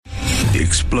the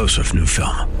explosive new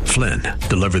film, Flynn,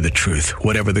 Deliver the Truth,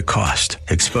 Whatever the Cost,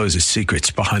 exposes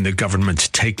secrets behind the government's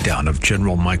takedown of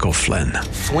General Michael Flynn.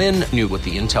 Flynn knew what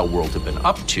the intel world had been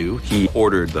up to. He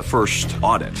ordered the first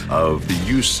audit of the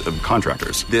use of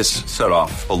contractors. This set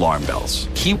off alarm bells.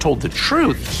 He told the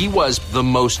truth. He was the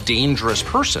most dangerous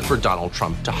person for Donald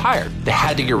Trump to hire. They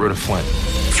had to get rid of Flynn.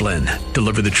 Flynn,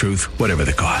 Deliver the Truth, Whatever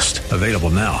the Cost. Available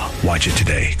now. Watch it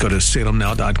today. Go to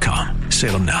salemnow.com.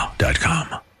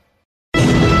 salemnow.com.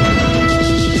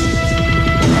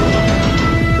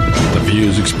 The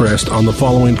views expressed on the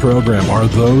following program are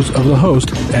those of the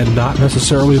host and not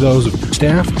necessarily those of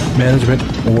staff, management,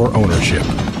 or ownership.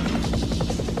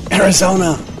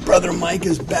 Arizona, Brother Mike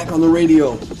is back on the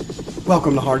radio.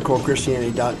 Welcome to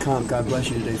HardcoreChristianity.com. God bless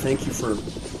you today. Thank you for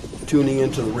tuning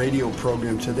into the radio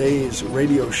program. Today's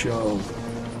radio show,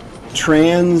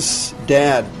 Trans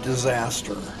Dad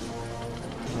Disaster.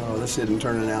 Oh, this isn't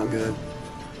turning out good.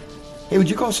 Hey, would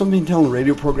you call somebody and tell them the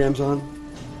radio program's on?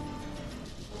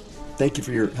 Thank you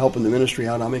for your helping the ministry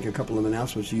out. I'll make a couple of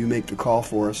announcements. You make the call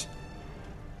for us.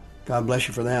 God bless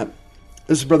you for that.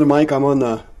 This is Brother Mike. I'm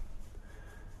at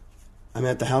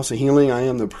the House of Healing. I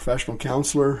am the professional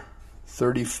counselor,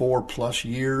 34 plus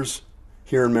years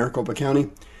here in Maricopa County.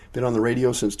 Been on the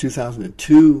radio since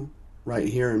 2002, right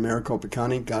here in Maricopa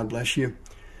County. God bless you.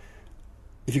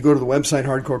 If you go to the website,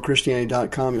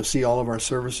 hardcorechristianity.com, you'll see all of our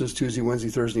services, Tuesday, Wednesday,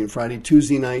 Thursday, and Friday.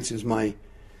 Tuesday nights is the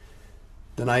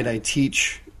night I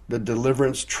teach the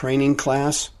deliverance training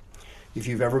class. If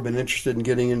you've ever been interested in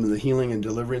getting into the healing and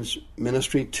deliverance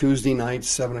ministry, Tuesday nights,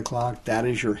 7 o'clock, that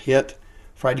is your hit.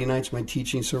 Friday night's my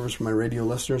teaching service for my radio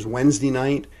listeners. Wednesday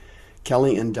night,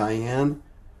 Kelly and Diane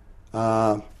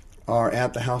are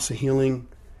at the House of Healing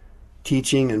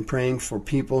teaching and praying for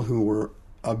people who were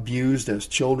abused as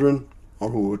children or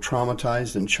who were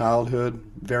traumatized in childhood.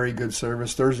 Very good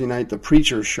service. Thursday night, the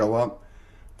preachers show up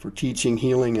for teaching,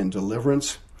 healing, and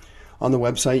deliverance. On the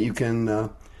website, you can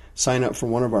sign up for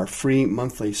one of our free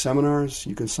monthly seminars.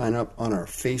 You can sign up on our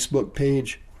Facebook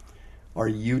page, our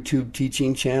YouTube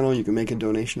teaching channel. You can make a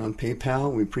donation on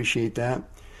PayPal. We appreciate that.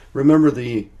 Remember,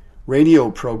 the radio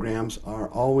programs are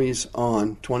always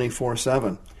on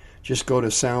 24/7. Just go to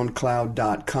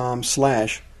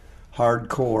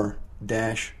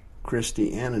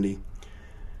soundcloud.com/hardcore-Christianity.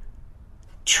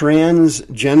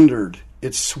 Transgendered.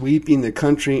 It's sweeping the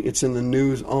country. It's in the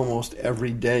news almost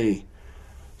every day.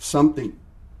 Something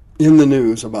in the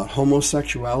news about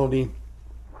homosexuality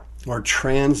or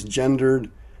transgendered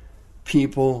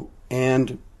people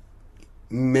and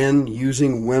men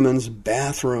using women's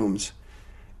bathrooms.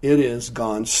 It has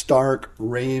gone stark,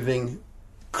 raving,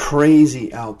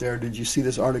 crazy out there. Did you see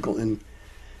this article in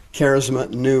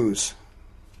Charisma News?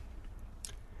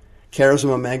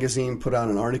 Charisma magazine put out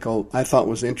an article I thought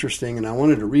was interesting, and I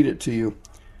wanted to read it to you,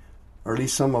 or at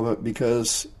least some of it,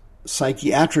 because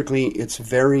psychiatrically it's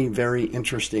very, very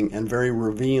interesting and very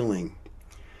revealing.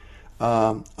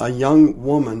 A young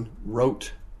woman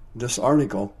wrote this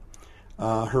article.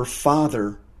 Her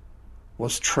father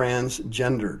was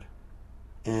transgendered,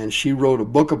 and she wrote a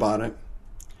book about it,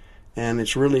 and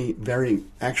it's really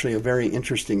actually a very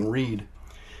interesting read.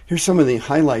 Here's some of the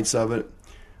highlights of it.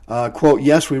 Quote,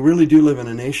 yes, we really do live in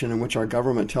a nation in which our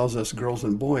government tells us girls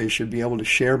and boys should be able to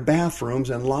share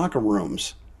bathrooms and locker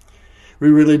rooms. We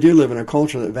really do live in a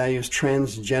culture that values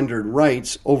transgendered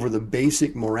rights over the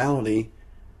basic morality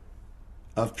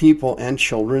of people and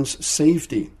children's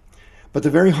safety. But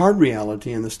the very hard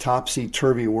reality in this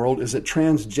topsy-turvy world is that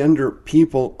transgender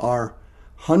people are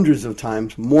hundreds of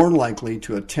times more likely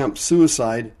to attempt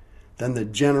suicide than the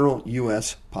general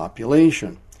U.S.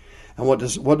 population. And what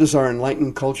does our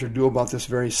enlightened culture do about this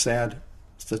very sad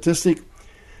statistic?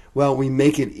 Well, we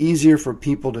make it easier for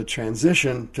people to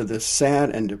transition to this sad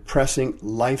and depressing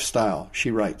lifestyle,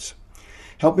 she writes.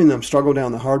 Helping them struggle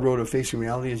down the hard road of facing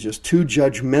reality is just too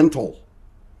judgmental.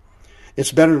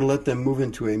 It's better to let them move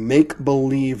into a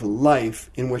make-believe life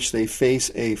in which they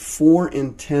face a 4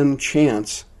 in 10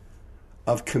 chance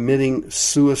of committing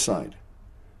suicide.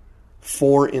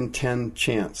 4 in 10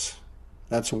 chance.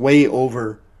 That's way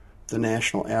over the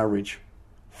national average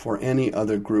for any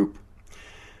other group.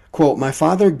 Quote, my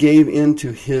father gave in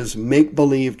to his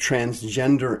make-believe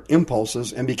transgender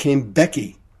impulses and became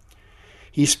Becky.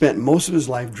 He spent most of his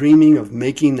life dreaming of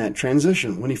making that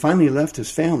transition. When he finally left his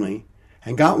family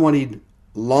and got what he'd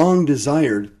long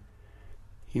desired,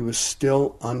 he was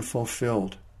still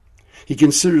unfulfilled. He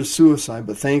considered suicide,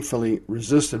 but thankfully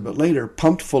resisted, but later,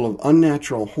 pumped full of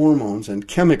unnatural hormones and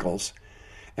chemicals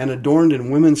and adorned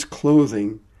in women's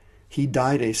clothing, he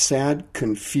died a sad,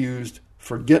 confused,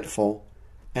 forgetful,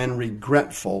 and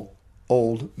regretful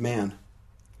old man.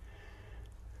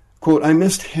 Quote, I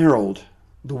missed Harold,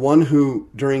 the one who,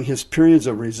 during his periods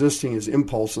of resisting his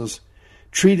impulses,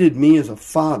 treated me as a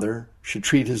father should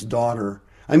treat his daughter.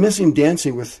 I miss him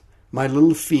dancing with my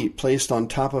little feet placed on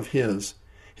top of his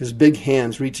big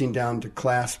hands reaching down to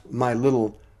clasp my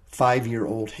little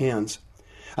 5-year-old hands.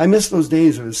 I miss those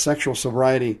days of his sexual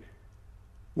sobriety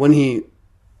when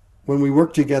we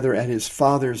worked together at his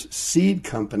father's seed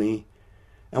company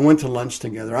and went to lunch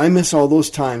together. I miss all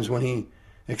those times when he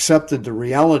accepted the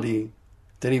reality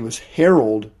that he was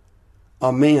Harold,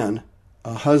 a man,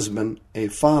 a husband, a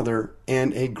father,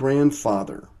 and a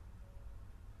grandfather.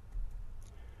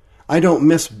 I don't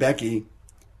miss Becky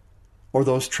or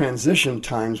those transition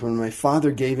times when my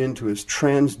father gave in to his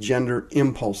transgender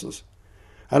impulses.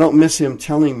 I don't miss him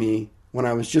telling me when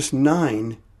I was just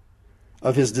 9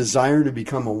 of his desire to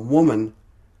become a woman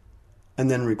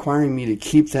and then requiring me to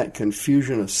keep that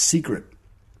confusion a secret.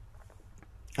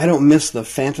 I don't miss the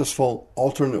fanciful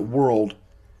alternate world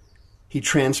he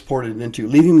transported into,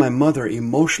 leaving my mother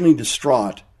emotionally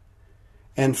distraught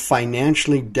and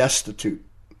financially destitute.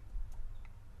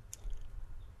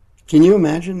 Can you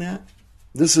imagine that?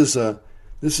 This is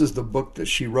the book that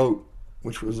she wrote,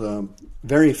 which was a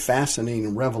very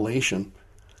fascinating revelation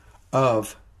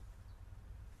of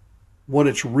what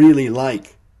it's really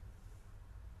like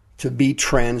to be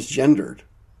transgendered.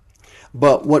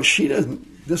 But what she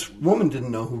doesn't, this woman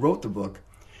didn't know who wrote the book,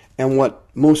 and what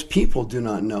most people do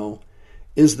not know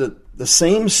is that the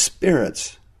same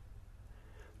spirits,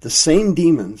 the same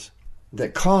demons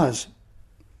that cause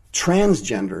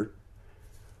transgender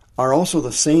are also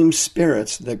the same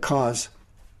spirits that cause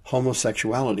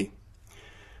homosexuality.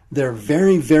 They're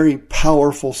very, very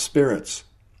powerful spirits.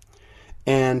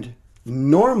 And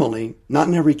normally, not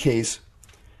in every case,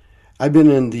 I've been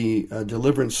in the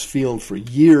deliverance field for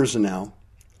years now,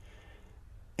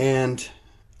 and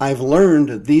I've learned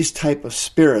that these type of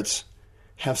spirits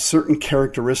have certain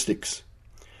characteristics.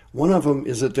 One of them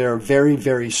is that they are very,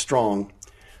 very strong.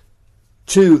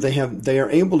 2, they are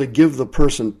able to give the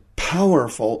person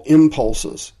powerful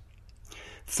impulses.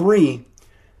 3,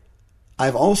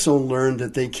 I've also learned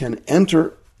that they can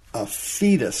enter a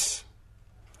fetus.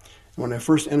 When I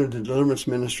first entered the deliverance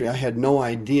ministry, I had no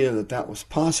idea that that was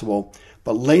possible.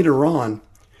 But later on,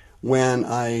 when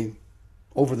I,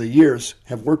 over the years,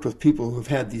 have worked with people who've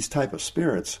had these type of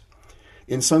spirits,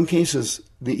 in some cases,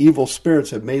 the evil spirits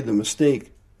have made the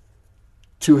mistake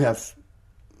to have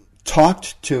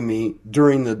talked to me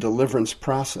during the deliverance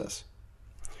process.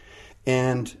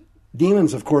 And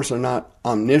demons, of course, are not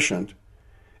omniscient,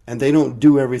 and they don't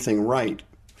do everything right.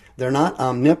 They're not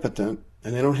omnipotent,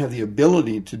 and they don't have the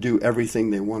ability to do everything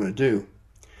they want to do.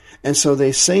 And so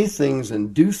they say things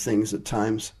and do things at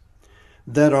times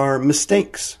that are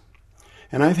mistakes.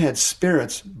 And I've had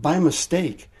spirits, by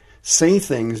mistake, say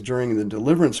things during the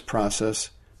deliverance process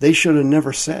they should have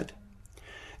never said.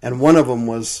 And one of them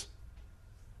was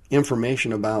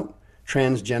information about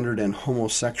transgendered and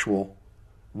homosexual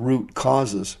root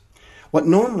causes. What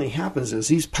normally happens is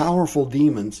these powerful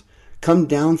demons come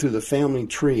down through the family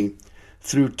tree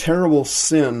through terrible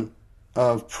sin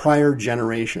of prior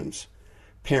generations,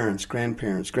 parents,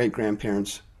 grandparents,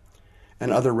 great-grandparents,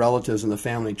 and other relatives in the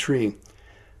family tree.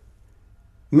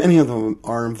 Many of them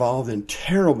are involved in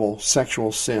terrible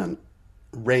sexual sin,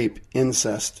 rape,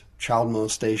 incest, child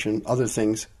molestation, other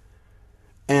things.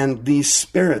 And these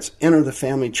spirits enter the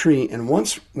family tree, and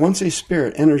once a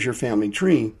spirit enters your family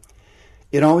tree,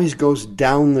 it always goes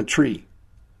down the tree.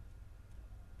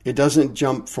 It doesn't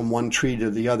jump from one tree to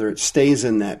the other. It stays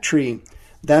in that tree.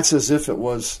 That's as if it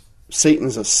was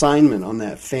Satan's assignment on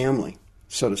that family,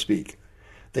 so to speak.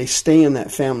 They stay in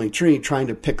that family tree trying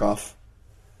to pick off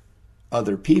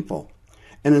other people.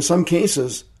 And in some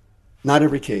cases, not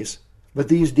every case, but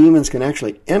these demons can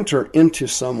actually enter into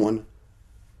someone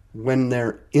when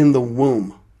they're in the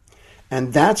womb.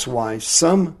 And that's why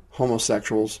some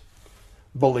homosexuals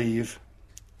believe,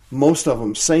 most of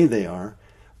them say they are,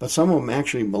 but some of them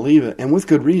actually believe it, and with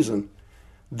good reason,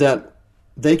 that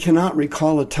they cannot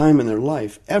recall a time in their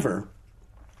life ever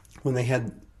when they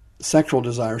had sexual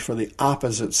desires for the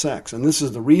opposite sex. And this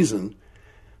is the reason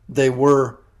they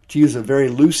were, to use a very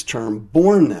loose term,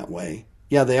 born that way.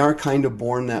 Yeah, they are kind of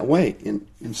born that way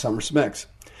in some respects.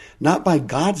 Not by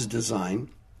God's design,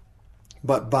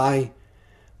 but by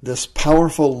this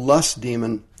powerful lust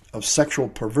demon of sexual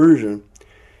perversion.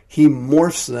 He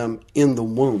morphs them in the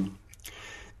womb.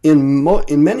 In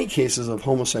many cases of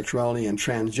homosexuality and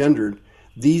transgendered,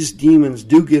 these demons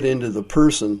do get into the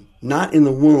person, not in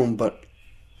the womb, but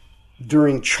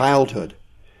during childhood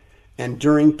and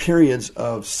during periods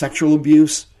of sexual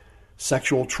abuse,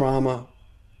 sexual trauma,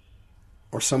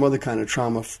 or some other kind of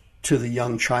trauma to the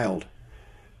young child.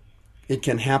 It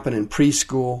can happen in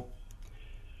preschool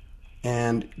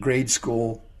and grade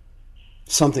school,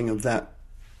 something of that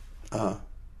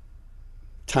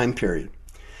time period.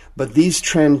 But these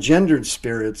transgendered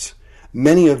spirits,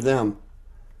 many of them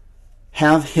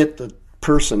have hit the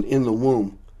person in the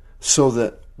womb, so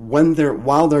that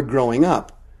while they're growing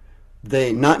up,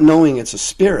 they, not knowing it's a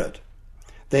spirit,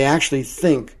 they actually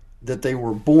think that they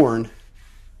were born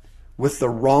with the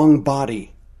wrong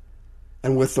body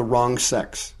and with the wrong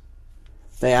sex.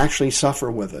 They actually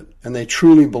suffer with it, and they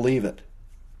truly believe it.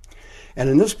 And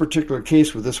in this particular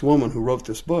case with this woman who wrote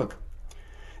this book,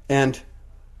 and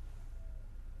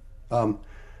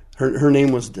her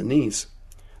name was Denise,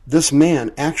 this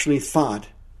man actually thought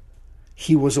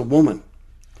he was a woman.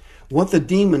 What the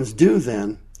demons do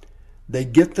then, they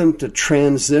get them to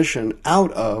transition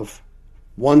out of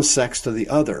one sex to the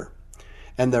other,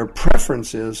 and their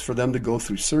preference is for them to go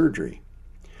through surgery.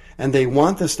 And they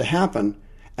want this to happen,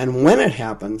 and when it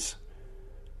happens,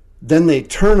 then they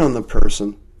turn on the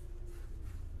person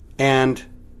and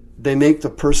they make the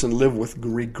person live with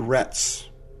regrets.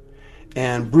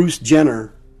 And Bruce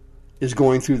Jenner is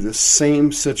going through the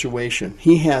same situation.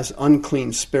 He has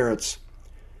unclean spirits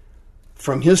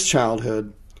from his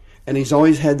childhood, and he's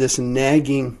always had this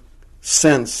nagging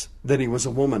sense that he was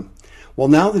a woman. Well,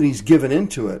 now that he's given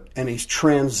into it and he's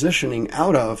transitioning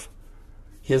out of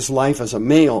his life as a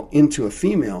male into a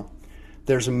female,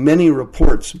 there's many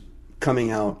reports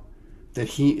coming out that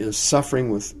he is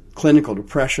suffering with clinical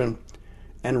depression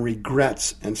and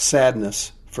regrets and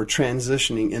sadness for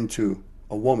transitioning into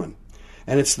a woman.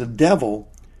 And it's the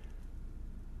devil,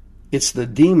 it's the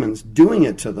demons doing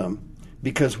it to them,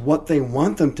 because what they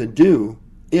want them to do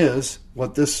is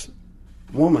what this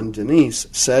woman, Denise,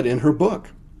 said in her book: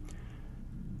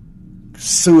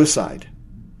 suicide.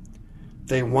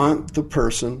 They want the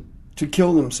person to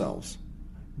kill themselves.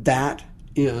 That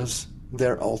is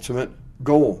their ultimate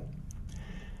goal.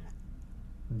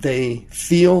 They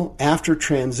feel after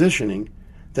transitioning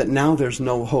that now there's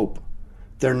no hope.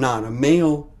 They're not a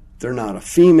male, they're not a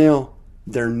female,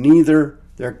 they're neither.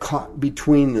 They're caught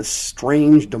between this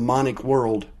strange demonic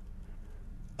world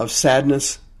of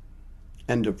sadness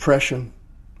and depression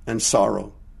and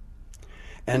sorrow.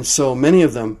 And so many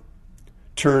of them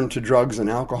turn to drugs and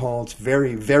alcohol. It's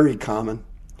very, very common.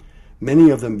 Many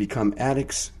of them become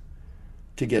addicts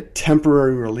to get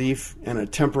temporary relief and a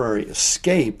temporary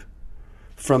escape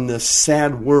from this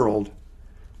sad world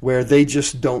where they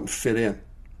just don't fit in.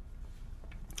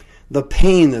 The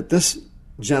pain that this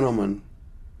gentleman,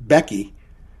 Becky,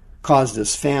 caused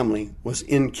his family was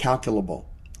incalculable.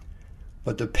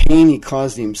 But the pain he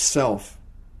caused himself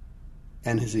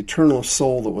and his eternal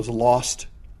soul that was lost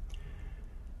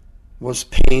was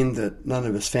pain that none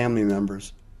of his family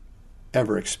members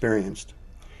ever experienced.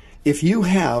 If you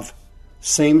have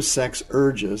same-sex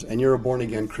urges and you're a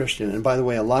born-again Christian, and by the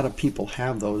way, a lot of people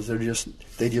have those,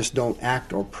 they just don't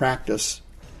act or practice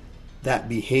that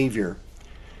behavior.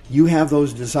 You have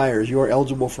those desires, you are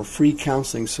eligible for free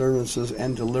counseling services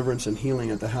and deliverance and healing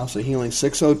at the House of Healing,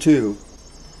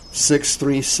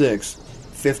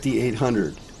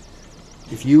 602-636-5800.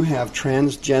 If you have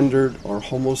transgendered or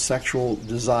homosexual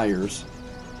desires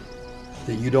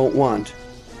that you don't want,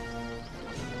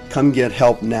 come get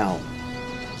help now.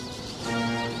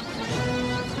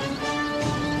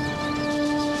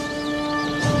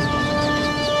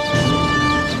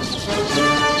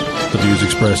 The views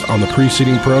expressed on the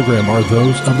preceding program are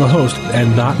those of the host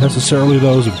and not necessarily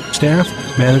those of staff,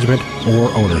 management,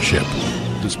 or ownership.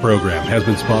 This program has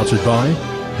been sponsored by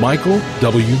Michael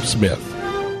W. Smith.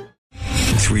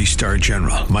 3-star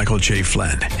General Michael J.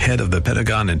 Flynn, head of the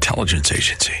Pentagon Intelligence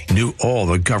Agency, knew all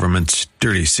the government's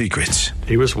dirty secrets.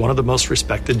 He was one of the most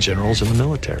respected generals in the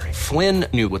military. Flynn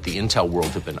knew what the intel world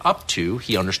had been up to.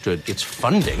 He understood its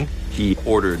funding. He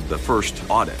ordered the first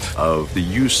audit of the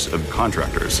use of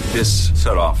contractors. This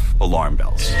set off alarm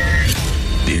bells.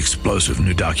 The explosive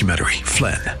new documentary,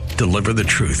 Flynn, Deliver the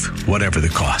Truth, Whatever the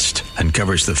Cost,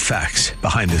 uncovers the facts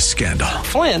behind this scandal.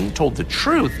 Flynn told the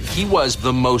truth. He was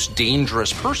the most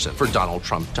dangerous person for Donald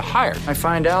Trump to hire. I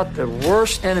find out the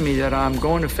worst enemy that I'm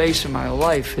going to face in my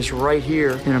life is right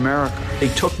here in America. They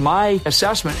took my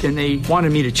assessment and they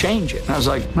wanted me to change it. And I was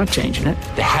like, I'm not changing it.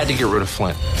 They had to get rid of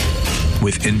Flynn.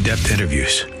 With in-depth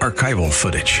interviews, archival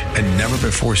footage, and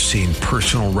never-before-seen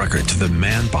personal records of the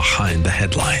man behind the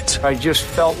headlines. I just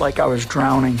felt like I was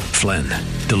drowning. Flynn,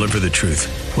 Deliver the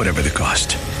Truth, Whatever the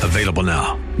Cost. Available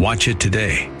now. Watch it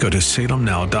today. Go to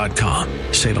salemnow.com.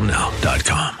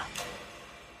 salemnow.com.